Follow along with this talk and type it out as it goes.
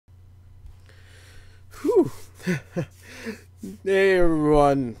Whew. Hey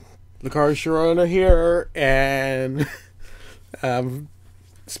everyone, LucarioShirona here, and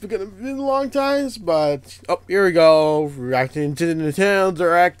it's been a long time, but here we go, reacting to the Nintendo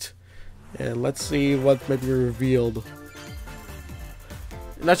Direct, and let's see what might be revealed.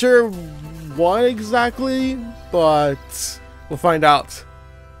 Not sure what exactly, but we'll find out.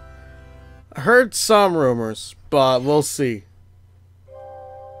 I heard some rumors, but we'll see.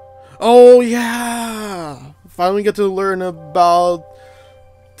 Oh yeah! Finally get to learn about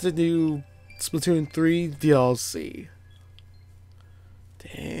the new Splatoon 3 DLC.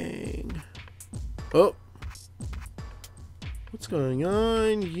 Dang. Oh. What's going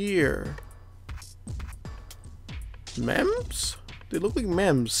on here? Mems? They look like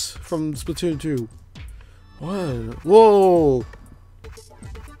mems from Splatoon 2. What? Whoa!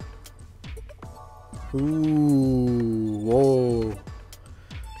 Ooh, whoa.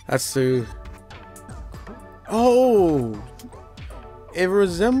 That's the... Oh! It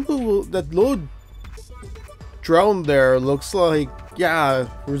resembles... That little drone there looks like... Yeah,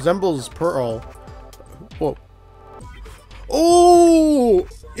 resembles Pearl. Whoa. Oh!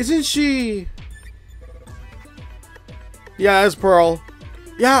 Isn't she... Yeah, it's Pearl.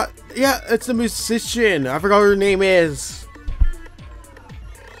 Yeah, it's the musician. I forgot what her name is.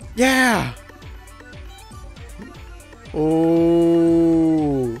 Yeah!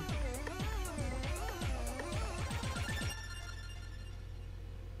 Oh.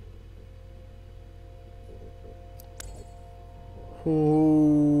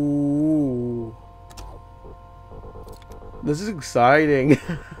 Oh. This is exciting.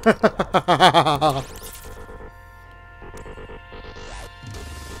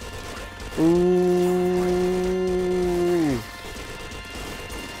 Ooh.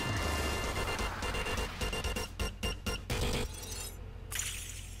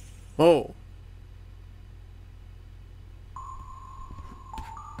 Oh.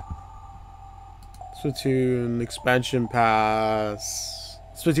 Splatoon expansion pass.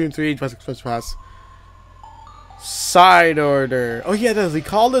 Splatoon 3 expansion pass. Side order. Oh yeah, they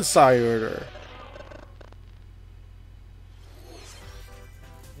called it side order.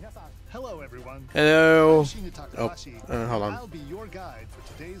 Hello everyone. Hello. Oh, hold on. I'll be your guide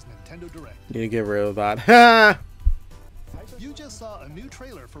for today's Nintendo Direct. Need to get rid of that. You just saw a new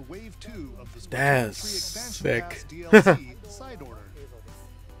trailer for Wave 2 of the Splatoon 3 That's expansion sick. pass DLC Side Order.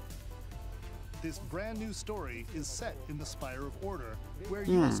 This brand new story is set in the Spire of Order, where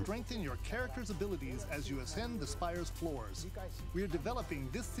you will strengthen your character's abilities as you ascend the Spire's floors. We are developing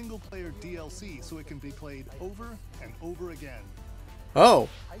this single-player DLC so it can be played over and over again. Oh,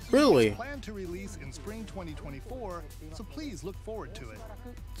 really? It's planned to release in spring 2024, so please look forward to it.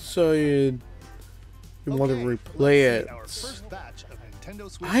 So you want to replay it? Our first batch of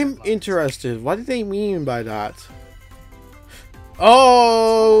Nintendo Switch I'm headlines. interested. What do they mean by that?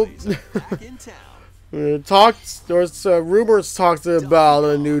 Oh, rumors talked about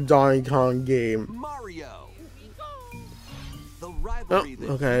a new Donkey Kong game. Mario. The rivalry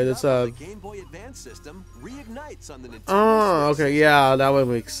okay, that's the Game Boy Advance system reignites on the Nintendo Oh, Switch. okay, yeah, that would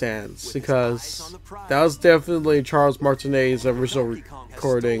make sense because that was definitely Charles Martinet's original Donkey Kong has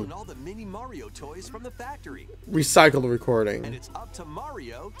recording, stolen all the mini Mario toys from the factory, recycled and recording. it's up to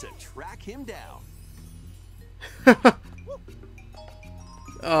Mario to track him down.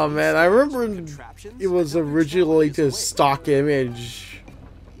 Oh man, I remember it was originally just stock image.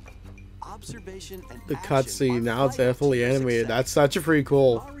 Observation and The action cutscene, are now it's vital to definitely your animated. success. That's such a pretty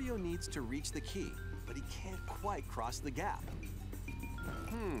cool. Mario needs to reach the key, but he can't quite cross the gap.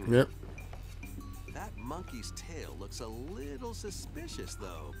 Yep. That monkey's tail looks a little suspicious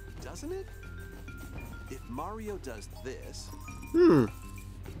though, doesn't it? If Mario does this,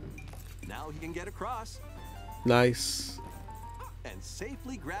 now he can get across Nice. and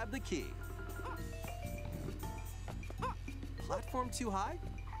safely grab the key. Platform too high?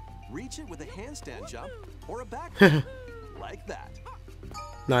 Reach it with a handstand jump or a back flip, like that.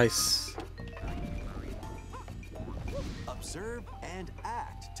 Nice. Observe and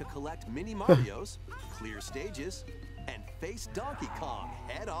act to collect mini Marios, clear stages, and face Donkey Kong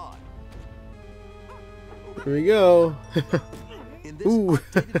head on. Here we go. In this Ooh.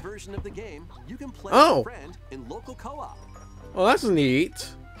 updated version of the game, you can play Oh. with a friend in local co-op. Well, that's neat.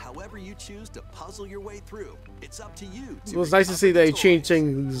 However you choose to puzzle your way through, it's up to you. It was nice to see they changed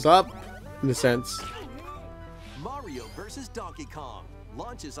things up, in a sense. Mario vs. Donkey Kong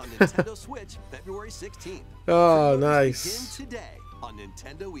launches on Nintendo Switch February 16th. Oh, Pre-orders nice. begin today on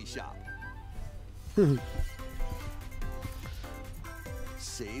Nintendo eShop.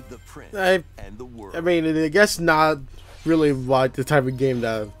 Save the prince I and the world. mean, I guess not really like the type of game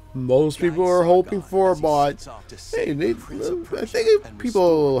that most people are hoping for, but hey, I think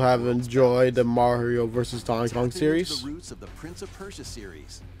people have enjoyed the Mario vs. Donkey Kong series. The roots of the Prince of Persia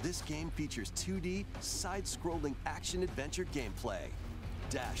series. This game features 2D, side-scrolling action-adventure gameplay.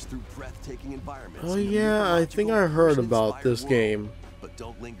 Dash through breathtaking environments. Oh yeah, I think I heard about this game. But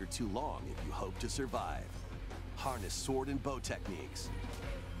don't linger too long if you hope to survive. Harness sword and bow techniques,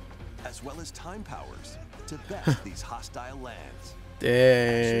 as well as time powers, to best these hostile lands.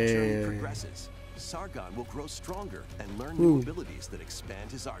 As your journey progresses, Sargon will grow stronger and learn new abilities that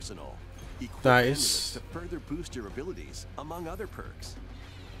expand his arsenal. Equip amulets to further boost your abilities, among other perks.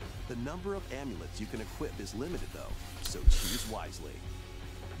 The number of amulets you can equip is limited though, so choose wisely.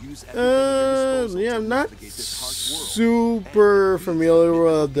 Use yeah, I'm not super familiar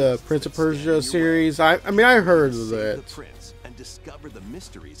with the Prince of Persia series. I mean, I heard of it. And discover the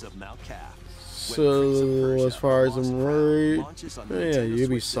mysteries of Mount Calf. So, as far as I'm worried, yeah,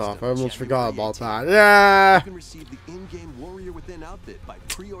 Ubisoft. I almost forgot about that. Yeah. You can receive the in-game Warrior Within outfit by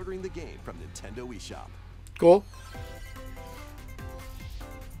pre-ordering the game from Nintendo eShop. Cool.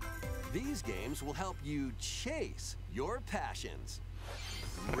 These games will help you chase your passions.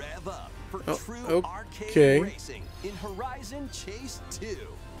 Rev up for true arcade racing in Horizon Chase 2.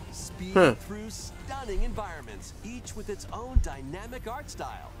 Speed through stunning environments, each with its own dynamic art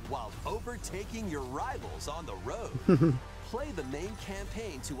style, while overtaking your rivals on the road. Play the main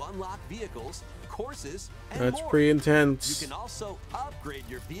campaign to unlock vehicles, courses, and more. Pretty intense. You can also upgrade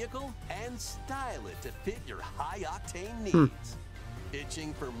your vehicle and style it to fit your high-octane needs.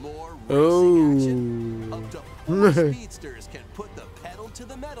 Itching for more racing action? Up to 4 speedsters can put the pedal to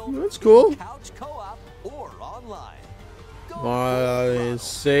the metal. That's cool. Couch co-op or online.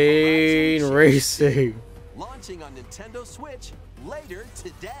 Insane racing. Launching on Nintendo Switch later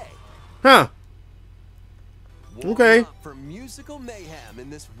today. Huh. Warm up for musical mayhem in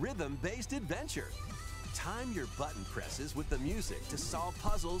this rhythm-based adventure. Time your button presses with the music to solve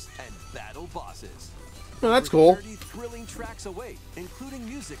puzzles and battle bosses. Oh, that's cool. 30 thrilling tracks await, including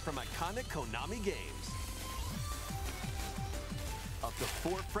music from iconic Konami games. Up to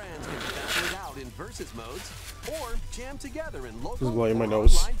 4 friends can battle it out in versus modes or jam together in local or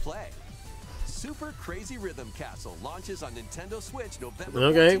online play. Super Crazy Rhythm Castle launches on Nintendo Switch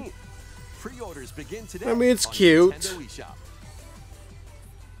November 14th. Pre-orders begin today. I mean, it's cute. Nintendo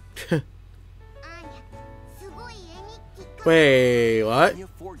eShop. Wait, what? Anya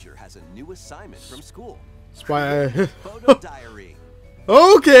Forger has a new assignment from school. Photo diary.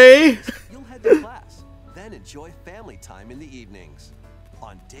 Okay. You'll head to class, then enjoy family time in the evenings.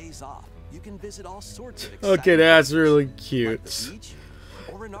 On days off, you can visit all sorts of exciting Okay, that's really like cute. the beach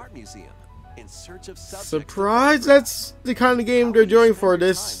or an art museum in search of subjects. Surprise! That's the kind of game they're doing for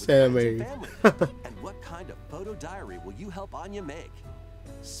this anime. And what kind of photo diary will you help Anya make?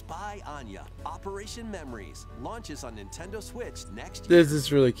 Spy Anya Operation Memories launches on Nintendo Switch next year. This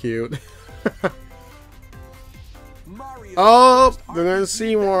is really cute. Mario Oh, we're gonna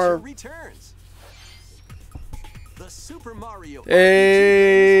see more. Returns. The Super Mario Hey,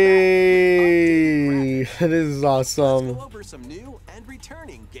 this is awesome. Let's go over some new and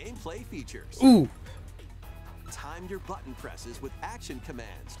returning gameplay features. Ooh. Time your button presses with action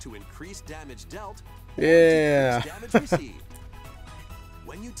commands to increase damage dealt or Yeah. decrease damage received.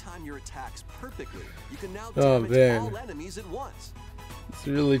 When you time your attacks perfectly, you can now damage all enemies at once. It's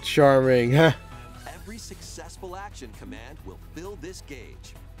really charming. Every successful action command will fill this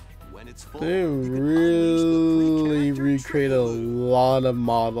gauge. When it's full, They you can really unleash the recreate a triple move. lot of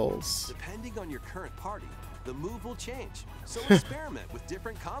models. Depending on your current party, the move will change. So experiment with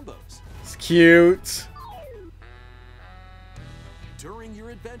different combos. It's cute. During your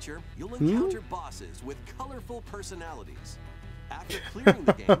adventure, you'll encounter bosses with colorful personalities. After clearing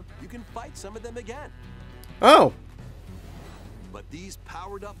the game, you can fight some of them again. Oh. But these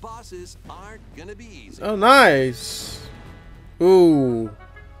powered-up bosses aren't gonna be easy. Oh, nice. Ooh.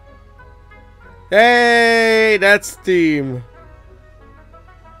 Hey, that's theme.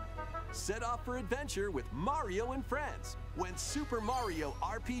 Set off for adventure with Mario and Friends when Super Mario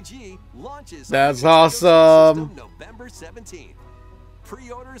RPG launches. That's on awesome. System November 17th.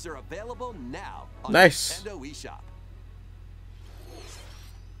 Pre-orders are available now on Nice. Nintendo eShop.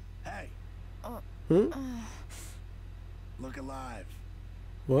 Hey. Look alive.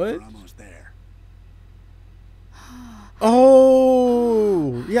 What? We're almost there.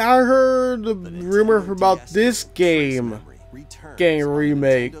 Oh, yeah, I heard the rumor about this game getting a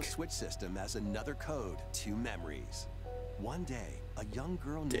remake. Nintendo Switch system as another code to memories. One day, a young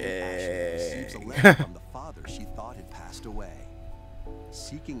girl named Ashley receives a letter from the father she thought had passed away.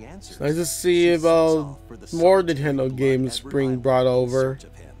 Seeking answers, Nice to see she sets about off for the more solitary Nintendo Blood games Edward being Island brought in over. search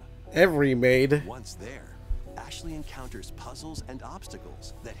of him. Every maid. Once there, Ashley encounters puzzles and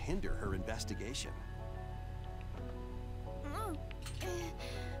obstacles that hinder her investigation.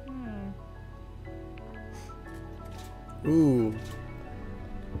 Ooh.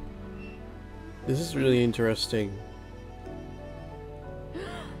 This is really interesting.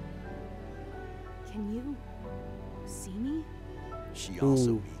 Can you see me? She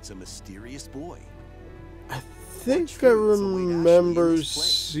also meets a mysterious boy. I think I remember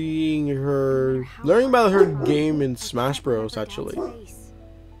seeing her, learning about her game in Smash Bros. Actually.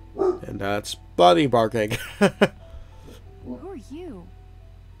 And that's Bunny barking. Who are you?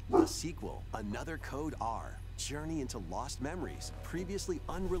 The sequel, Another Code R, Journey into Lost Memories, previously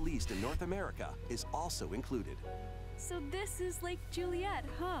unreleased in North America, is also included. So this is like Juliet,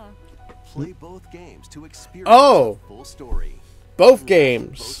 huh? Play both games to experience Oh! the full story. Both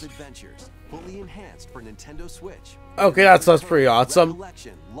games. Both adventures, fully enhanced for Nintendo Switch. Okay, that's pretty awesome.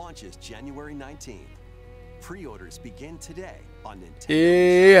 Recollection launches January 19th. Pre-orders begin today on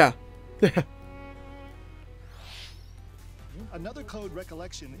Nintendo. Yeah. Another Code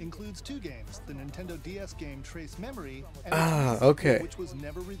Recollection includes 2 games, the Nintendo DS game Trace Memory and okay. which was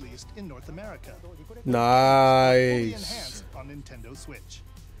never released in North America. Fully Nice. enhanced on Nintendo Switch.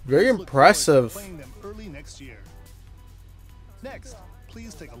 Very Let's look forward to impressive. playing them early next year. Next,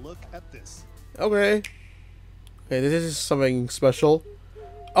 please take a look at this. Okay. Okay, this is something special.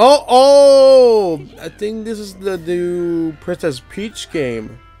 Oh! I think this is the new Princess Peach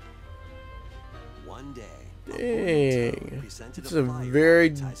game. One day, Dang. It's a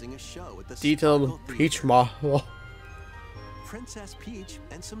very detailed Peach model. Princess Peach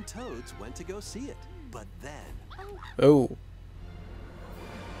and some toads went to go see it, but then Oh.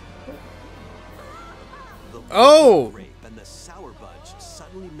 the Oh! Grape and the Sour Bunch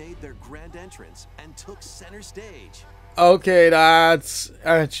suddenly made their grand entrance and took center stage. Okay, that's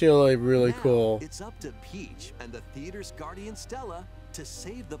actually really Now, cool. It's up to Peach and the theater's guardian Stella to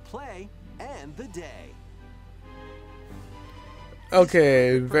save the play and the day.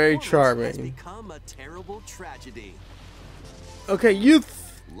 Okay, This very performance has charming. become a terrible tragedy. Okay, you.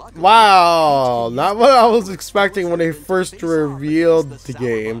 Luckily, Wow, Peach not used what I the was power expecting when they to first face off revealed against the Sour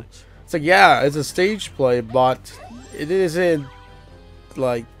game. Bunch. It's like, yeah, it's a stage play, but it isn't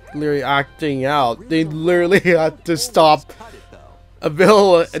like literally acting out. They literally had to stop Cut it, though. a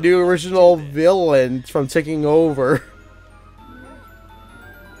villain, the original villain, from taking over.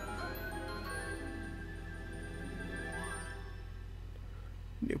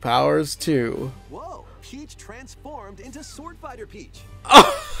 New powers too. Whoa! Peach transformed into Sword Fighter Peach.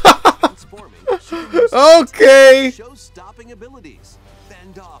 Oh. Transforming, she can use Okay. show-stopping abilities.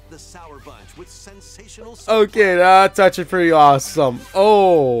 Fend off the Sour Bunch with sensational. Okay, that's actually pretty awesome.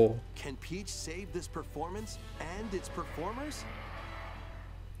 Oh. Can Peach save this performance and its performers?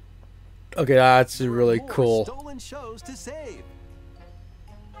 Okay, that's There are really more cool. Stolen shows to save.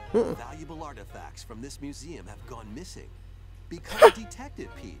 Valuable artifacts from this museum have gone missing. Become a detective,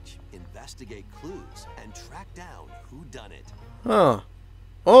 Peach. Investigate clues and track down who done it. Huh.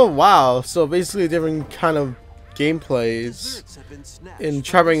 Oh wow. So basically different kind of gameplays Desserts have been snatched in from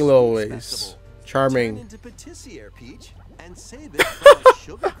charming the little Sweets ways. Festival. Turn Charming. into patissiere, Peach, and save it from a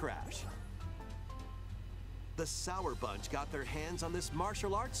sugar crash. The Sour Bunch got their hands on this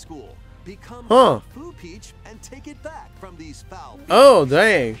martial arts school. Become Huh. Fu Peach and take it back from these foul people. Oh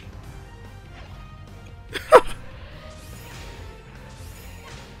dang.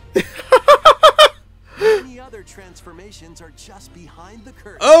 Many other transformations are just behind the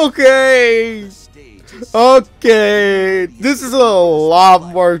curtain. Okay. The stage is Okay. This is a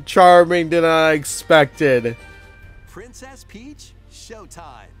lot more charming than I expected. Princess Peach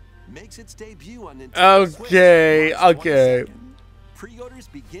Showtime makes its debut on Nintendo Switch Okay, March okay. 22nd. Pre-orders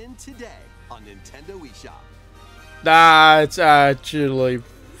begin today on Nintendo eShop. That's actually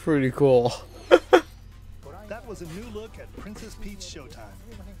pretty cool. That was a new look at Princess Peach Showtime.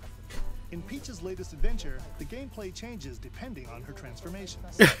 In Peach's latest adventure, the gameplay changes depending on her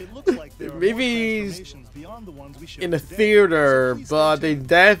transformations. It looks like there are Maybe more transformations beyond the ones we showed In a today, theater, so please but stay they tuned.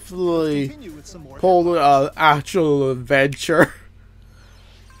 definitely Let's continue with some more pulled headlines. an actual adventure.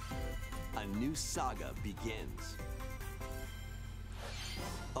 A new saga begins.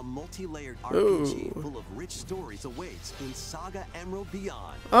 A multi-layered Ooh. RPG full of rich stories awaits in Saga Emerald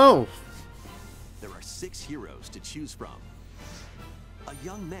Beyond. Oh. There are 6 heroes to choose from. A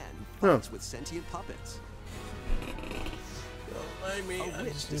young man who fights with sentient puppets. Let me. A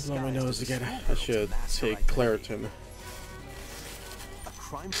witch Just blow my disguised nose as a again. I schoolgirl should to mask her take identity. Claritin. A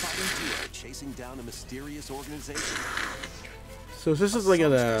crime-fighting duo chasing down a mysterious organization. So this is like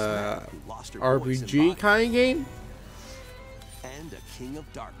an Songstress man who lost her voice and RPG body. kind of game. defend a king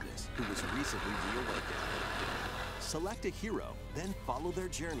of darkness who was recently reawakened. Select a hero, then follow their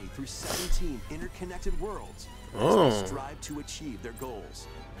journey through 17 interconnected worlds as they strive to achieve their goals.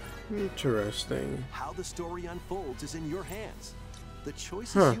 Interesting. How the story unfolds is in your hands. The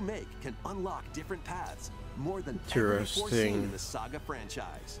choices you make can unlock different paths, more than ever before seen in the Saga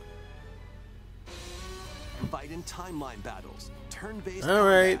franchise. Fight in timeline battles, turn-based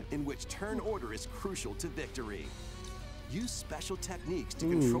combat in which turn order is crucial to victory. Use special techniques to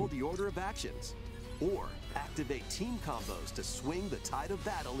control the order of actions, or activate team combos to swing the tide of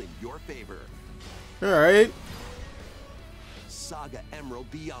battle in your favor. Alright. Saga Emerald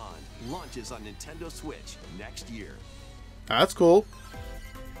Beyond launches on Nintendo Switch next year. That's cool.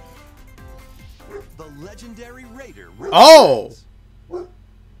 The legendary Raider.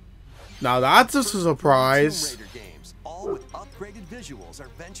 Now that's just a surprise. Raider games, all with upgraded visuals, are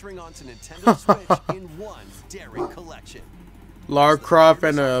venturing onto Nintendo Switch in one daring collection. Lara Croft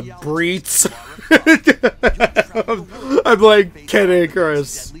and a Breets. I'm like kidding,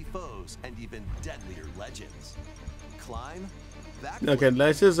 Chris. Deadly foes and even deadlier legends. Climb, okay,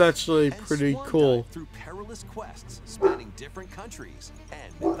 this is actually pretty cool. Through perilous quests spanning different countries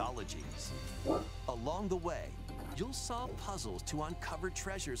and mythologies. Along the way, you'll solve puzzles to uncover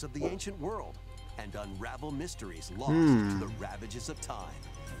treasures of the ancient world and unravel mysteries lost to the ravages of time.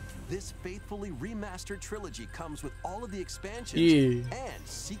 This faithfully remastered trilogy comes with all of the expansions and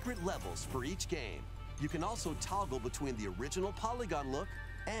secret levels for each game. You can also toggle between the original polygon look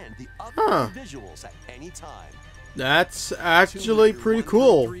and the updated visuals at any time. That's actually pretty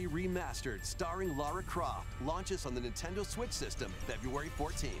cool. 3 Remastered starring Lara Croft launches on the Nintendo Switch system February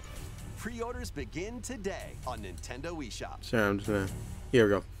 14th. Pre-orders begin today on Nintendo eShop. So I'm just gonna... Here we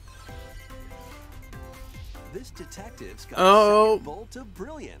go. This detective's got a second bolt of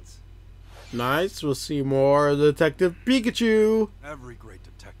brilliance. Nice. We'll see more of Detective Pikachu. Every great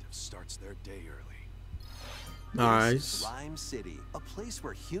detective starts their day early. Nice. Rhyme City, a place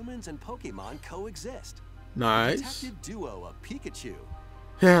where humans and Pokemon coexist. Nice. The detective duo of Pikachu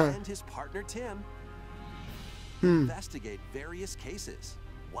Yeah. and his partner Tim investigate various cases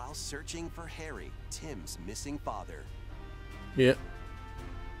while searching for Harry, Tim's missing father. Yep.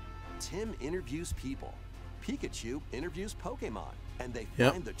 Tim interviews people. Pikachu interviews Pokemon, and they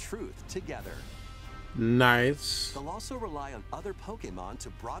find the truth together. Nice. They'll also rely on other Pokemon to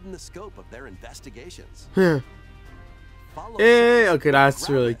broaden the scope of their investigations. Hey, okay, that's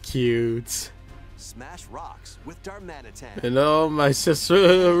really cute. Smash rocks with Darmanitan. You know, my sister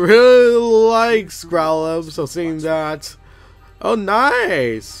really likes Growlithe, so seeing that. Oh,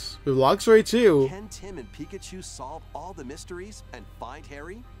 nice. With Luxray too. Can Tim and Pikachu solve all the mysteries and find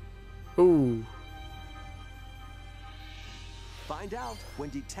Harry? Ooh. Find out when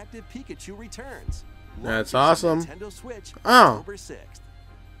Detective Pikachu returns. That's awesome. Nintendo Switch, Oh. October 6th.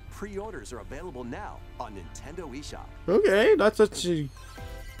 Pre-orders are available now on Nintendo eShop. Okay, that's actually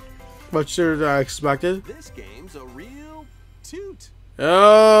much sooner than I expected. This game's a real toot.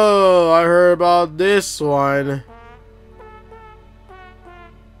 Oh, I heard about this one.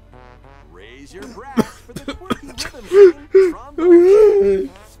 Raise your brass for the quirky rhythm game, trombone.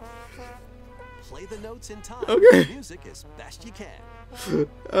 Play the notes in time. Okay. Music as best you can.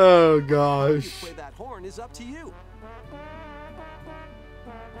 Oh How you gosh. play that horn is up to you.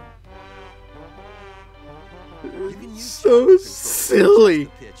 You can use So gyro controls to silly.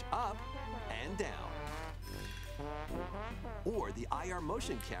 adjust the pitch up and down, or the IR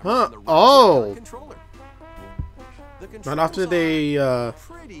motion camera on the right controller. The Not controls after they are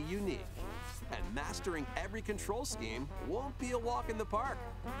pretty unique, and mastering every control scheme won't be a walk in the park.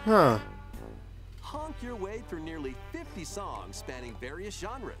 huh. Honk your way through nearly 50 songs spanning various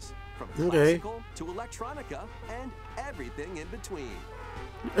genres, from Okay. classical to electronica and everything in between.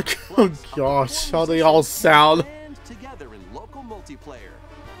 Oh gosh, how they all sound. Band together in local multiplayer.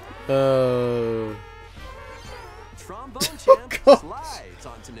 Trombone Champ gosh. slides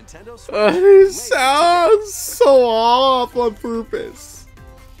onto Nintendo Switch. It later sounds so off on purpose.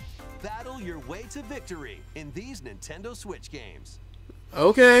 today. Battle your way to victory in these Nintendo Switch games.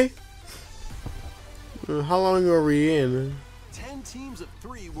 Okay. How long are we in? 10 teams of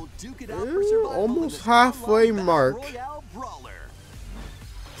 3 will duke it out for survival Almost in this halfway online mark. Battle Royale brawler.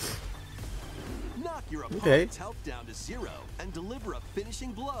 Knock your Okay. opponent's health down to 0 and deliver a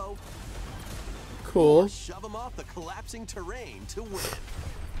finishing blow. Cool. Shove them off the collapsing terrain to win.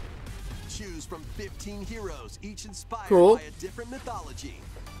 Choose from 15 heroes, each inspired Cool. by a different mythology.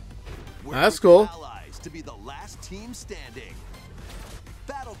 Work That's with your cool. allies to be the last team standing.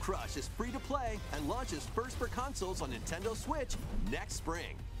 Battle Crush is free to play and launches first for consoles on Nintendo Switch next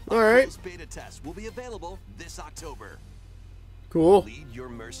spring. All right. A closed beta test will be available this October. Cool. Lead your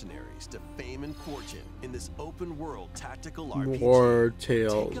mercenaries to fame and fortune in this open-world tactical RPG. War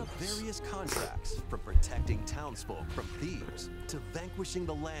Tales. Take up various contracts, from protecting townsfolk from thieves to vanquishing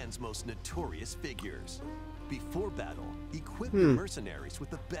the land's most notorious figures. Before battle, equip your mercenaries with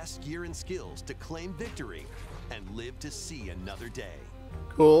the best gear and skills to claim victory and live to see another day.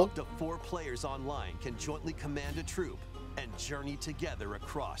 Cool. Up to 4 players online can jointly command a troop and journey together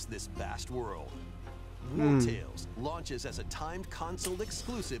across this vast world. War Tales launches as a timed console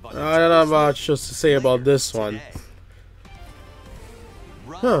exclusive on I don't know much just to say about this one.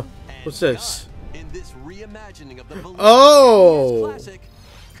 Huh. What's this? In this reimagining of the classic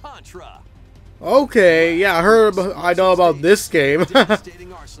Contra. Okay, yeah, I know about this game.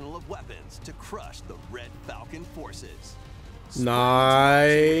 Devastating arsenal of weapons to crush the Red Falcon forces.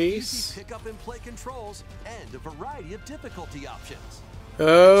 Nice. Easy pick up and play controls and a variety of difficulty options.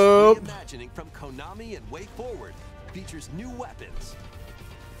 Oh, Reimagining from Konami and Way Forward features new weapons.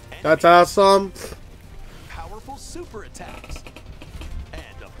 that's awesome. Powerful super attacks. And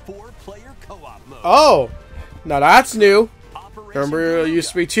a 4-player co-op mode. Oh, now that's new. Operation Remember, it used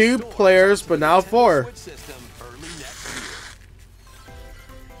to be 2 Garuda players, but now Nintendo 4. Switch system early next year.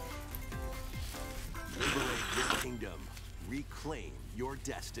 Liberate your kingdom. Reclaim your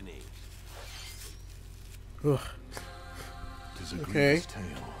destiny. Ugh. Okay. Tale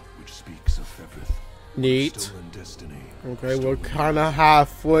which speaks of Fevith, Neat. stolen destiny. Okay, we're kind of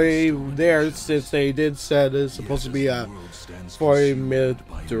halfway there since they did said it's supposed to be a 40-minute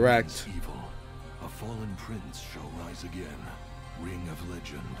direct. Evil, a fallen prince shall rise again. Ring of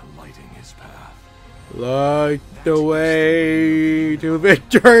legend lighting his path. Light the way to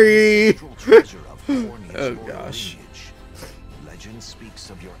victory. Oh gosh. Legend speaks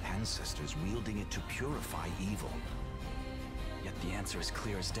of your ancestors wielding it to purify evil. Yet the answer is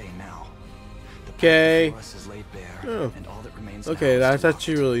clear as day now. The Okay. path before us is laid bare, Oh. and all that remains Okay, now is that's to walk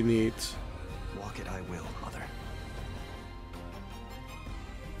actually it. really neat. Walk it I will, Mother.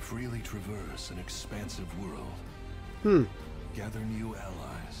 Freely traverse an expansive world. Gather new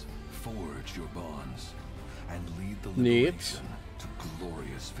allies, forge your bonds, and lead the Neat. liberation to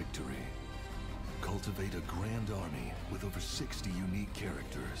glorious victory. Cultivate a grand army with over 60 unique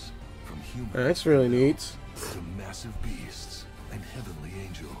characters, from humans That's really neat. to massive beasts and heavenly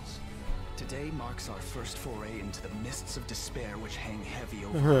angels. Today marks our first foray into the mists of despair which hang heavy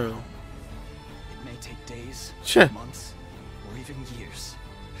over Uh-huh. our home. It may take days, Sure. months, or even years,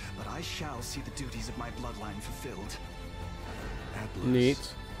 but I shall see the duties of my bloodline fulfilled. Atlas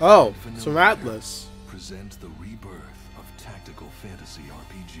Neat. Oh, and Vanilla some Bear Atlas. present the rebirth of tactical fantasy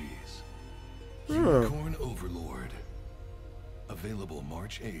RPGs. Hmm. Unicorn Overlord. Available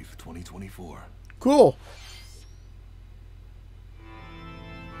March 8th, 2024. Cool.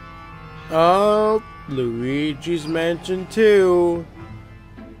 Oh, Luigi's Mansion 2.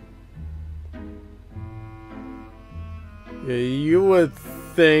 Yeah, you would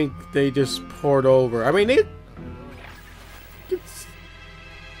think they just poured over. I mean, it's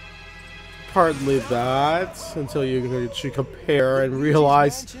partly that until you actually compare and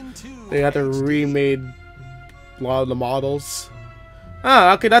realize they had to remade a lot of the models.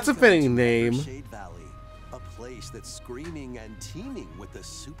 Ah, okay, that's a fitting name. Shade Valley, a place that's screaming and teeming with the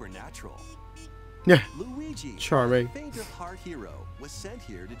supernatural. Yeah, Luigi, charming. faint of heart hero, was sent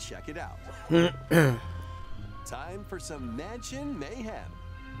here to check it out. Time for some mansion mayhem.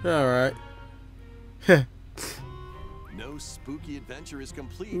 Alright. No spooky adventure is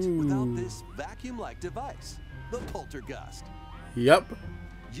complete without this vacuum-like device, the Poltergust. Yep.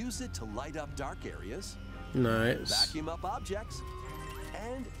 Use it to light up dark areas, Nice. vacuum up objects,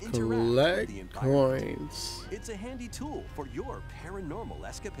 and interact with the Collect environment. coins. It's a handy tool for your paranormal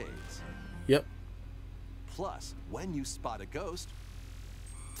escapades. Yep. Plus, when you spot a ghost,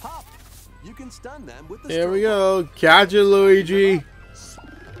 pop! You can stun them with the There we strobe. go. Catch it, Luigi.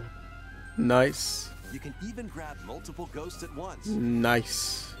 Nice. You can even grab multiple ghosts at once.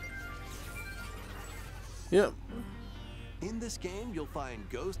 Nice. Yep. In this game, you'll find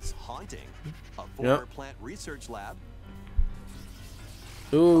ghosts haunting, a former plant research lab, a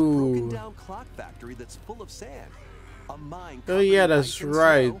broken Ooh. down clock factory that's full of sand, a mine. Oh yeah, covered in that's ice and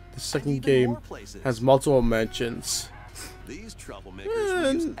right. snow, The and second even game more places. has multiple mentions. These troublemakers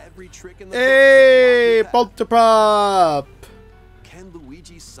will use every trick in the Hey, book to block your path. Polterpop! Can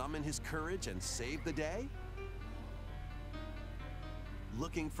Luigi summon his courage and save the day?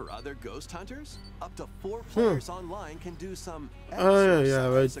 Looking for other ghost hunters? Up to 4 players online can do some Oh, yeah,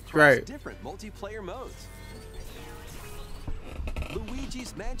 exercise right, across right. different multiplayer modes.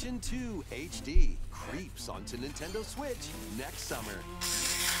 Luigi's Mansion 2 HD creeps onto Nintendo Switch next summer.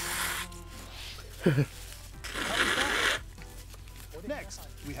 Next,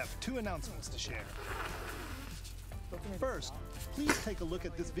 we have 2 announcements to share. First, please take a look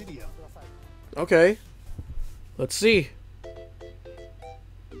at this video. Okay. Let's see.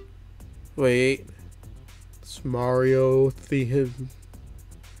 Wait. It's Mario theme.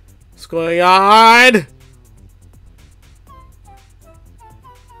 What's going on?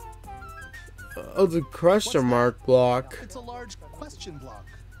 Oh, the question mark block. It's a large question block.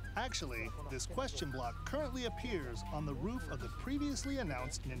 Actually, this question block currently appears on the roof of the previously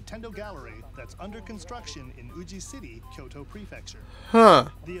announced Nintendo Gallery that's under construction in Uji City, Kyoto Prefecture. Huh.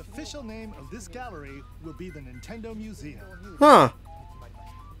 The official name of this gallery will be the Nintendo Museum. Huh.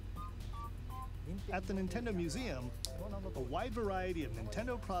 At the Nintendo Museum, a wide variety of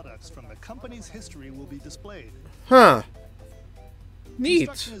Nintendo products from the company's history will be displayed. Huh. Neat.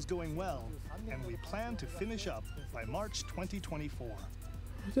 Construction is going well, and we plan to finish up by March 2024.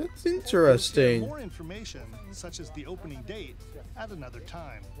 That's Share interesting. more information, such as the opening date, at another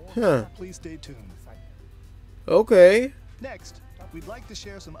time. Huh. Please stay tuned. Okay. Next, we'd like to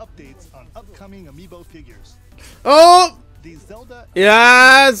share some updates on upcoming Amiibo figures. Oh! These Zelda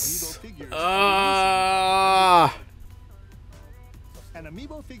Yes! Amiibo figures and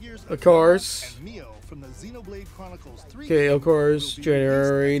Amiibo figures Of course. and Mio from the Xenoblade Chronicles 3 Okay, of course. will be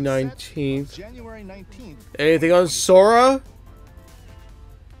January released as a set 19th. January 19th. Anything on Sora?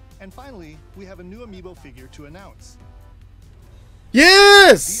 And finally, we have a new Amiibo figure to announce.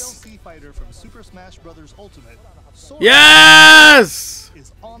 Yes! DLC fighter from Super Smash Bros. Ultimate, Sora, Yes!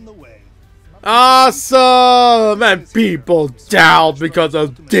 is on the way. Awesome! And people down because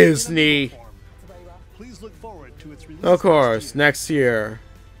of Disney. Please look forward to its release. Of course, next year.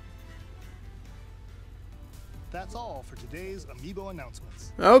 That's all for today's Amiibo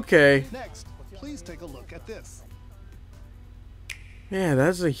announcements. Okay. Next, please take a look at this. Man,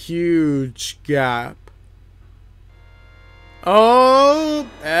 that's a huge gap. Oh,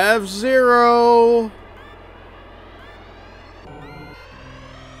 F-Zero.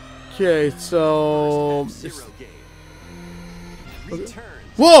 Okay, so F-Zero game returns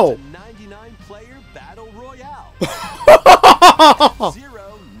whoa! to 99-player battle royale.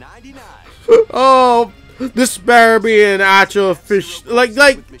 F-Zero 99. Oh, this better be an actual official, like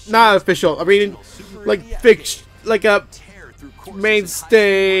not official. I mean, like fixed, like a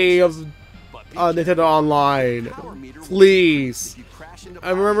mainstay of Nintendo Online. Please.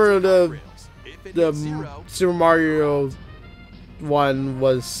 I remember the Super Mario one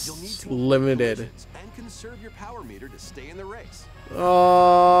was limited. And conserve your power meter to stay in the race. Oh,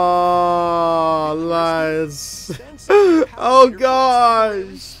 lies. Oh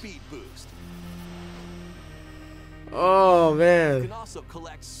gosh. Speed boost. Oh You man. can also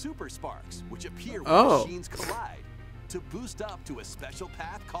collect super sparks, which appear when Oh. machines collide, to boost up to a special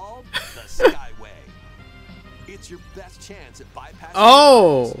path called the Skyway. It's your best chance at bypassing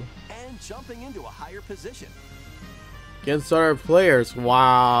Oh. and jumping into a higher position. Against other players.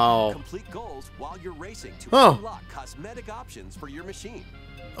 Wow. Complete goals while you're racing to Oh. unlock cosmetic options for your machine.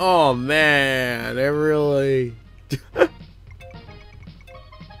 Oh man, it really.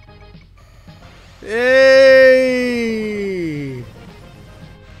 Hey,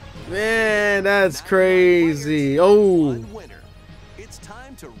 man, that's crazy. Oh, One winner. It's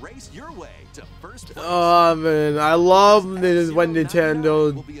time to race your way to first place. oh man, I love this when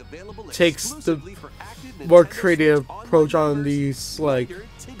Nintendo Will be available takes the exclusively for active more Nintendo creative Switch online approach on users these like right here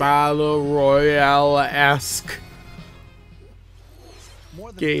today. battle royale-esque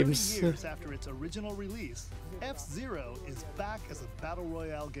More than games. 30 years after its original release, F-Zero is back as a battle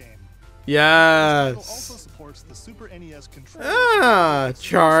royale game. This title also Yes. supports the Super NES controller. Ah,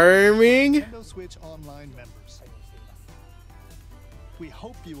 charming. Nintendo Switch Online members. We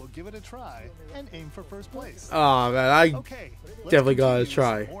hope you will give it a try and aim for first place. Oh man, I Okay, let's definitely gotta continue with some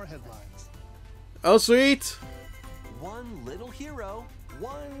try. more headlines. Oh sweet, One little hero,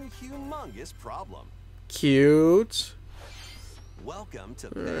 one humongous problem. cute. Welcome to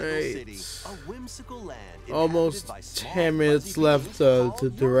Vandal Right. City, a whimsical land Almost inhabited by small, 10 minutes fuzzy left beings to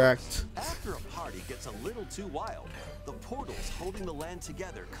called direct. Euros. After a party gets a little too wild, the portals holding the land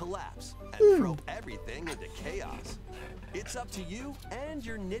together collapse and throw everything into chaos. It's up to you and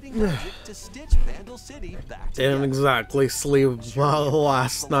your knitting magic to stitch Vandal City back together. Didn't exactly sleep well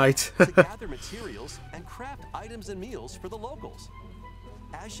last night. to gather materials and craft items and meals for the locals.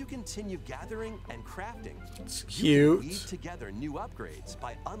 As you continue gathering and crafting, It's you can cute. weave together new upgrades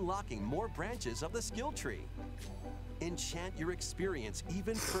by unlocking more branches of the skill tree. Enchant your experience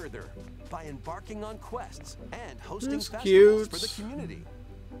even further by embarking on quests and hosting That's festivals for cute. the community.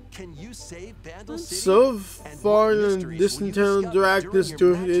 Can you save Vandal City? So And far, what in mysteries this will you Nintendo discover Direct during is your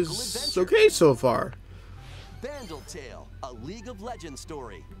doing magical is adventure? okay so far. Bandle Tale, a League of Legends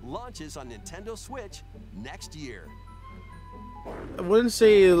story, launches on Nintendo Switch next year. I wouldn't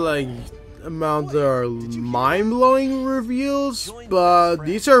say like amount are mind-blowing reveals, but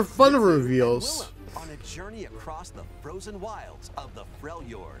these are fun reveals. On a journey across the frozen wilds of the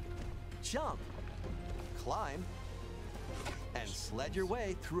Freljord. Jump, climb, and sled your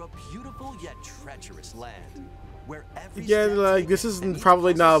way through a beautiful yet treacherous land. Where every Again, like this is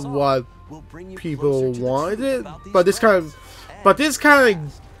probably not what people wanted, but this kind of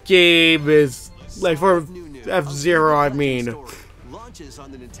game is like for F-Zero. I mean,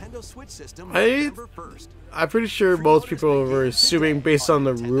 I'm pretty sure most people were assuming based on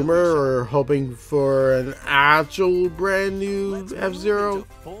the rumor or hoping for an actual brand new F-Zero.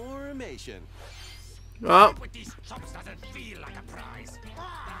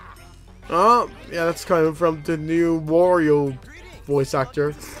 Oh, yeah, that's coming from the new Wario voice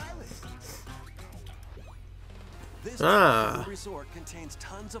actor. This resort contains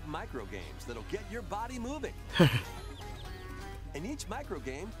tons of micro games that'll get your body moving. In each micro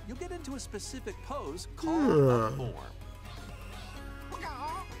game, you'll get into a specific pose called a form.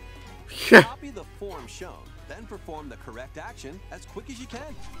 Copy the form shown, then perform the correct action as quick as you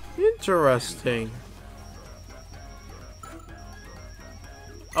can. Interesting.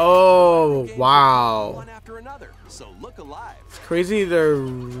 Oh, wow. One after another, so look alive. It's crazy they're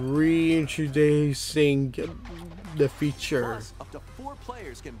reintroducing the feature. Plus, up to 4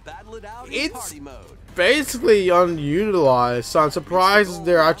 players can battle it out in It's party mode. basically unutilized, so I'm surprised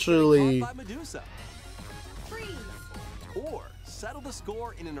they're actually... Or settle the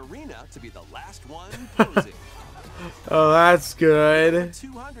score in an arena to be the last one posing. Oh, that's good.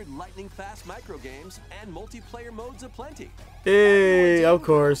 200 lightning fast micro games and multiplayer modes aplenty. Hey, of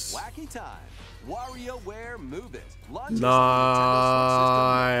course. Wacky time. WarioWare Move It. Nice.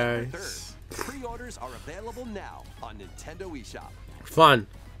 Pre-orders are available now on Nintendo eShop. Fun.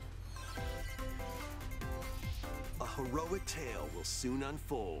 A heroic tale will soon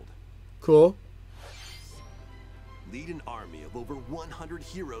unfold. Cool. Lead an army of over 100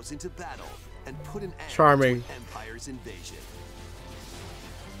 heroes into battle and put an end Charming. to Empire's invasion.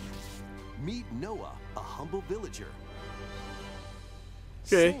 Meet Noah, a humble villager.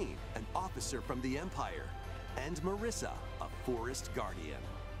 Okay. Sane, an officer from the Empire. And Marissa, a forest guardian.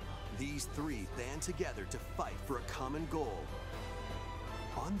 These 3 band together to fight for a common goal.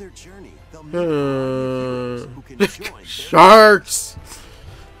 On their journey, they'll meet heroes who can join their Sharks!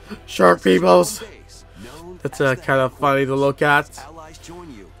 Shark peoples. That's kind of funny to look at. Allies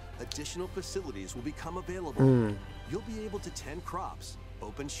join you. Additional facilities will become available. You'll be able to tend crops,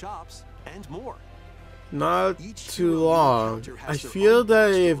 open shops, and more. Not too long. I feel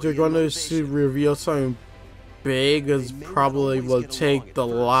that if they're going to reveal something big, it probably will take the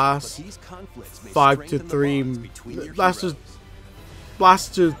last 5 to 3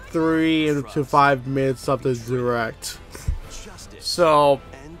 to 5 minutes of the direct. So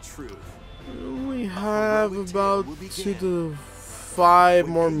we have about 2 to 5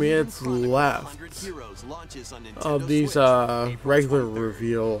 more minutes left of these regular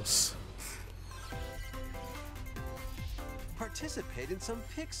reveals. Participate in some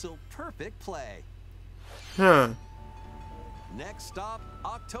pixel perfect play. Huh. Next stop,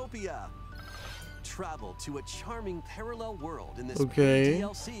 Octopia. Travel to a charming parallel world in this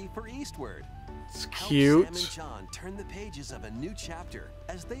DLC for Eastward. It's cute. Help Sam and John turn the pages of a new chapter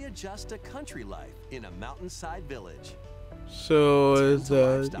as they adjust to country life in a mountainside village. So it's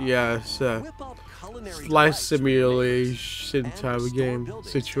life simulation type of game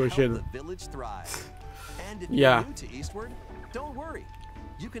situation. And if you're new to Eastward, don't worry.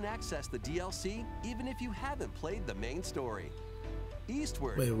 You can access the DLC even if you haven't played the main story.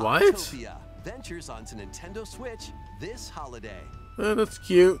 Eastward, wait, what? Octopia ventures onto Nintendo Switch this holiday. Oh, that's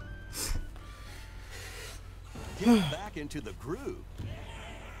cute. Get back into the groove.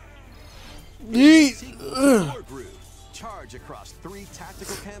 War Groove. Charge across 3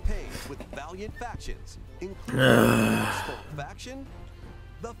 tactical campaigns with valiant factions, including the faction,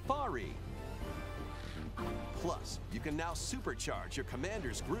 the Fari. Plus, you can now supercharge your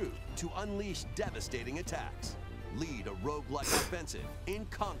commander's groove to unleash devastating attacks. Lead a roguelike offensive in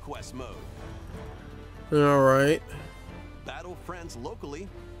conquest mode. Alright. Battle friends locally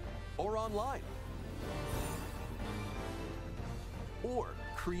or online. Or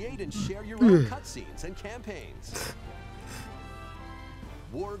create and share your own cutscenes and campaigns.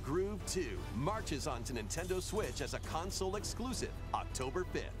 War Groove 2 marches onto Nintendo Switch as a console exclusive October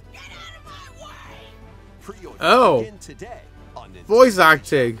 5th. Get out of my way! Pre-order begin today on Nintendo. Voice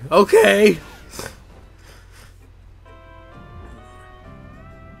acting. Okay.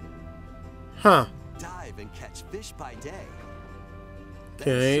 Dive and catch fish by day.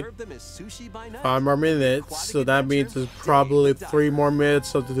 Okay. Serve them as sushi by night. 5 more minutes, so that means there's probably 3 more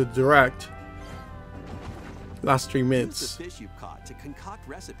minutes of the direct. Last 3 minutes. Use the fish you've caught to concoct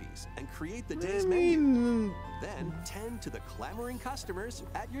recipes and create the day's menu. Then tend to the clamoring customers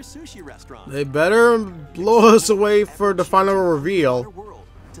at your sushi restaurant. They better blow us away for the final reveal.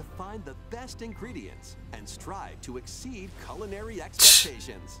 To find the best ingredients and strive to exceed culinary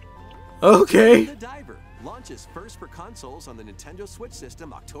expectations. Okay. The Diver launches first for consoles on the Nintendo Switch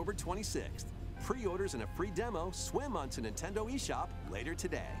system October 26th. Pre-orders and a free demo swim onto Nintendo eShop later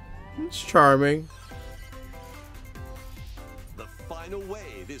today. It's charming. The final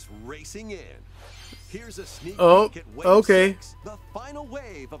wave is racing in. Here's a sneak peek at wave okay. 6, the final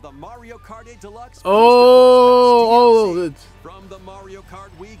wave of the Mario Kart 8 Deluxe. Oh, from the Mario Kart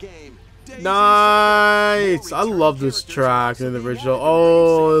Wii game. Nice! I love this track in the original.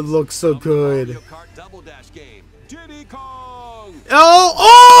 Oh, it looks so good. Mario Kart Double Dash game. Diddy Kong.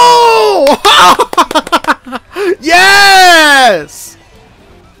 Oh! Yes!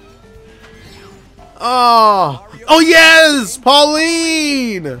 Oh! Oh yes!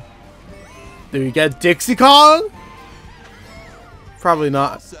 Pauline! Do you get Dixie Kong? Probably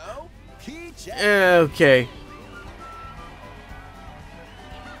not. Okay.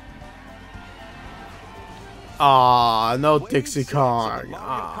 Aw, no Dixie Kong. Mario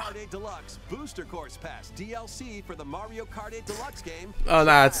Kart 8 Deluxe Booster Course Pass DLC for the Mario Kart 8 Deluxe game. Oh,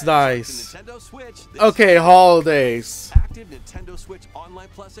 that's nice. Nintendo Switch. Okay, holidays. Active Nintendo Switch Online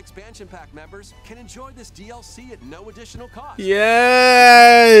Plus expansion pack members can enjoy this DLC at no additional cost.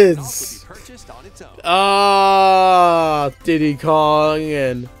 Yes. It can also be purchased on its own. Ah, Diddy Kong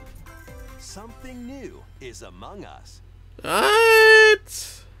and something new is among us.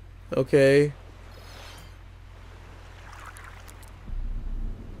 What? Okay.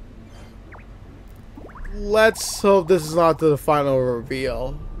 Let's hope this is not the final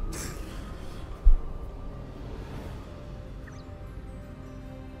reveal.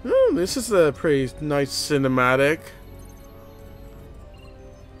 This is a pretty nice cinematic.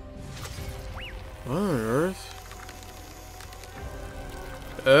 What on earth?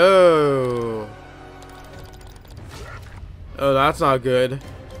 Oh. Oh, that's not good.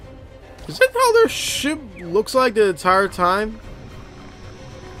 Is that how their ship looks like the entire time?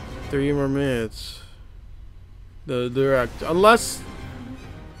 3 more minutes. The direct, unless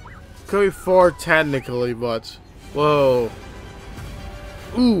could be 4 technically, but whoa,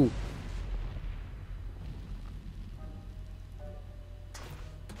 ooh.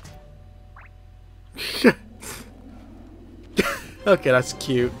 Okay, that's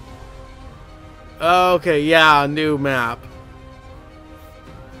cute. Okay, yeah, new map.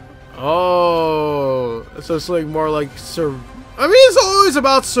 Oh, so it's like more like I mean, it's always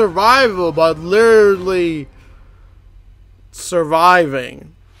about survival, but literally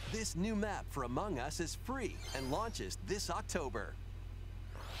surviving. This new map for Among Us is free and launches this October.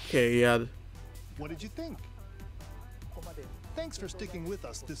 Okay, yeah. What did you think? Thanks for sticking with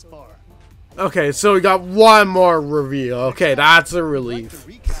us this far. Okay, so we got one more reveal. Okay, that's a relief.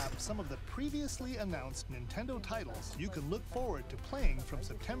 I'd like to recap some of the previously announced Nintendo titles you can look forward to playing from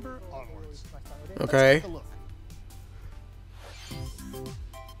September onwards. Okay. Let's take a look.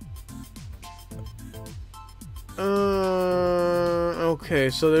 Okay,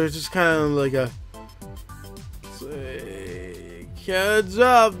 so there's just kind of like a heads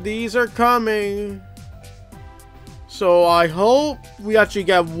up, these are coming. So I hope we actually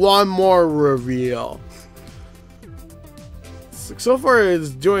get one more reveal. So far, it's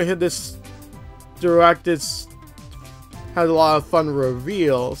doing this direct. It's had a lot of fun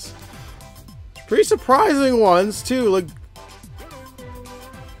reveals. Pretty surprising ones too. Like,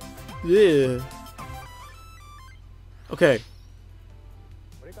 yeah. Okay.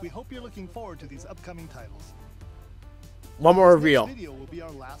 We hope you're looking forward to these upcoming titles. One more reveal. This video will be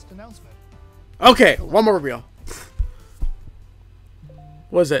our last announcement. Okay, one more reveal.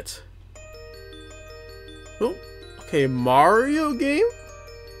 What is it? Oh, okay, Mario game?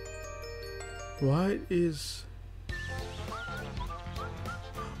 What is...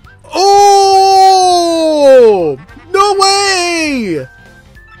 Oh! No way!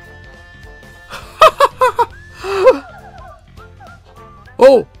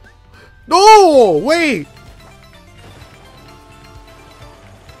 Oh! No! Wait!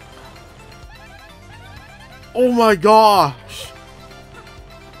 Oh my gosh!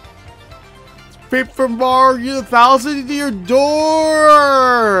 Paper Mario 1000 to your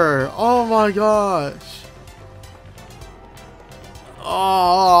door! Oh my gosh! Oh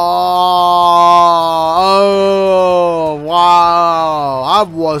wow! I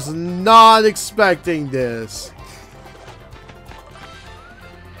was not expecting this.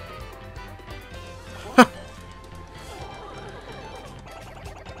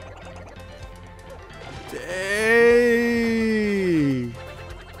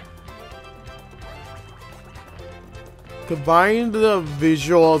 combine the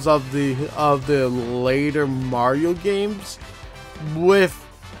visuals of the later Mario games with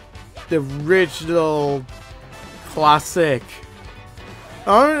the original classic.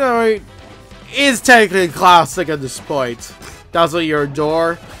 Alright, is technically classic at this point. That's what your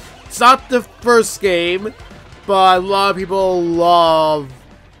door. It's not the first game, but a lot of people love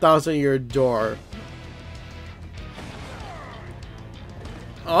Thousand Year Door.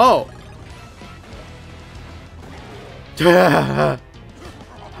 Oh. I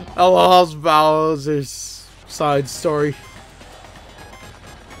love Bowser's side story.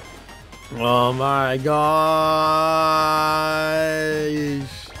 Oh my gosh.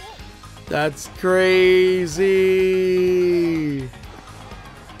 That's crazy.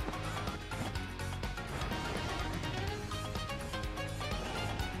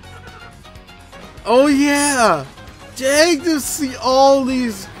 Oh yeah! Dang to see all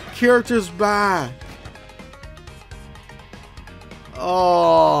these characters back.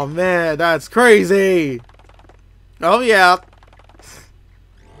 Oh man, that's crazy. Oh yeah.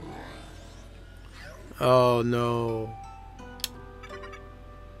 Oh no.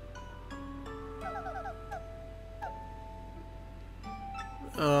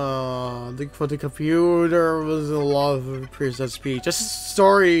 For the computer was a lot of Princess Peach. This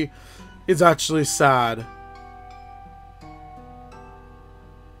story is actually sad.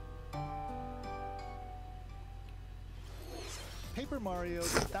 Paper Mario: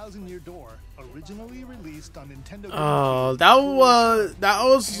 The Thousand Year Door, originally released on Nintendo. That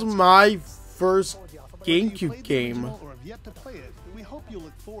was my first GameCube game. Or have yet to play it, we hope you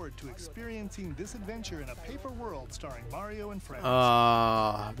look forward to experiencing this adventure in a paper world starring Mario and friends.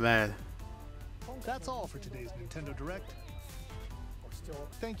 Man. That's all for today's Nintendo Direct.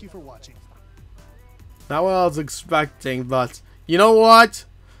 Thank you for watching. Not what I was expecting, but you know what?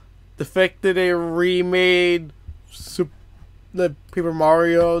 The fact that they remade the Paper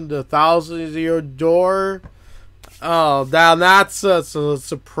Mario, the Thousand Year Door. Oh, that's a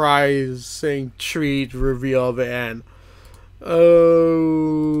surprising treat reveal of the end. Oh,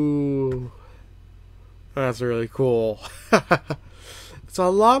 that's really cool. It's a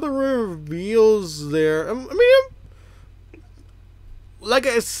lot of reveals there. I mean, like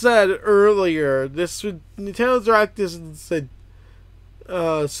I said earlier, this Nintendo Direct is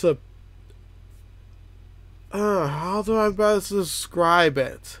how do I best describe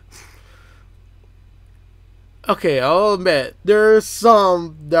it? Okay, I'll admit there's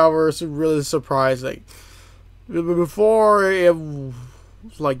some that were really surprising. Before it was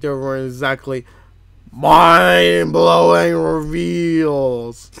like there weren't exactly mind-blowing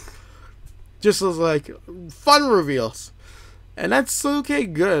reveals. Just as like fun reveals. And that's okay,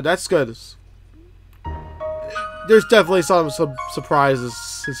 good. That's good. There's definitely some surprises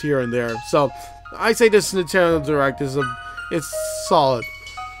here and there. So I say this Nintendo Direct is it's solid.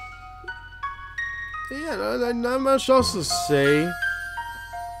 Yeah, not much else to say.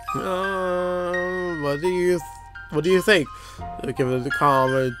 What do you think? Give it a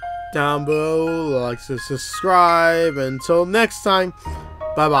comment down below. Like to subscribe. Until next time,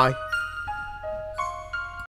 bye bye.